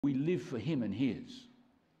We live for him and his,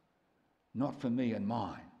 not for me and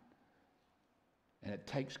mine. And it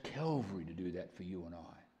takes Calvary to do that for you and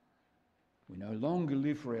I. We no longer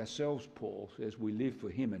live for ourselves, Paul says, we live for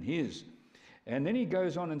him and his. And then he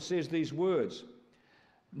goes on and says these words.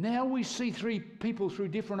 Now we see three people through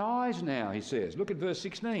different eyes now, he says. Look at verse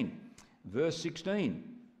 16. Verse 16.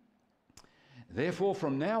 Therefore,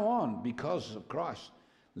 from now on, because of Christ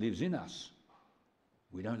lives in us,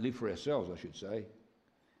 we don't live for ourselves, I should say.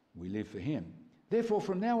 We live for him. Therefore,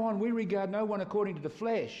 from now on, we regard no one according to the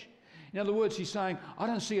flesh. In other words, he's saying, I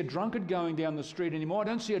don't see a drunkard going down the street anymore. I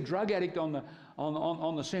don't see a drug addict on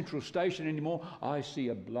the central station anymore. I see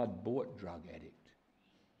a blood-bought drug addict.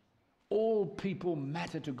 All people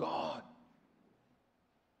matter to God.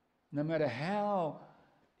 No matter how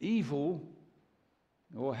evil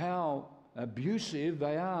or how abusive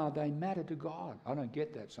they are, they matter to God. I don't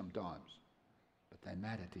get that sometimes, but they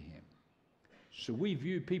matter to him. So we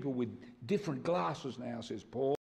view people with different glasses now, says Paul.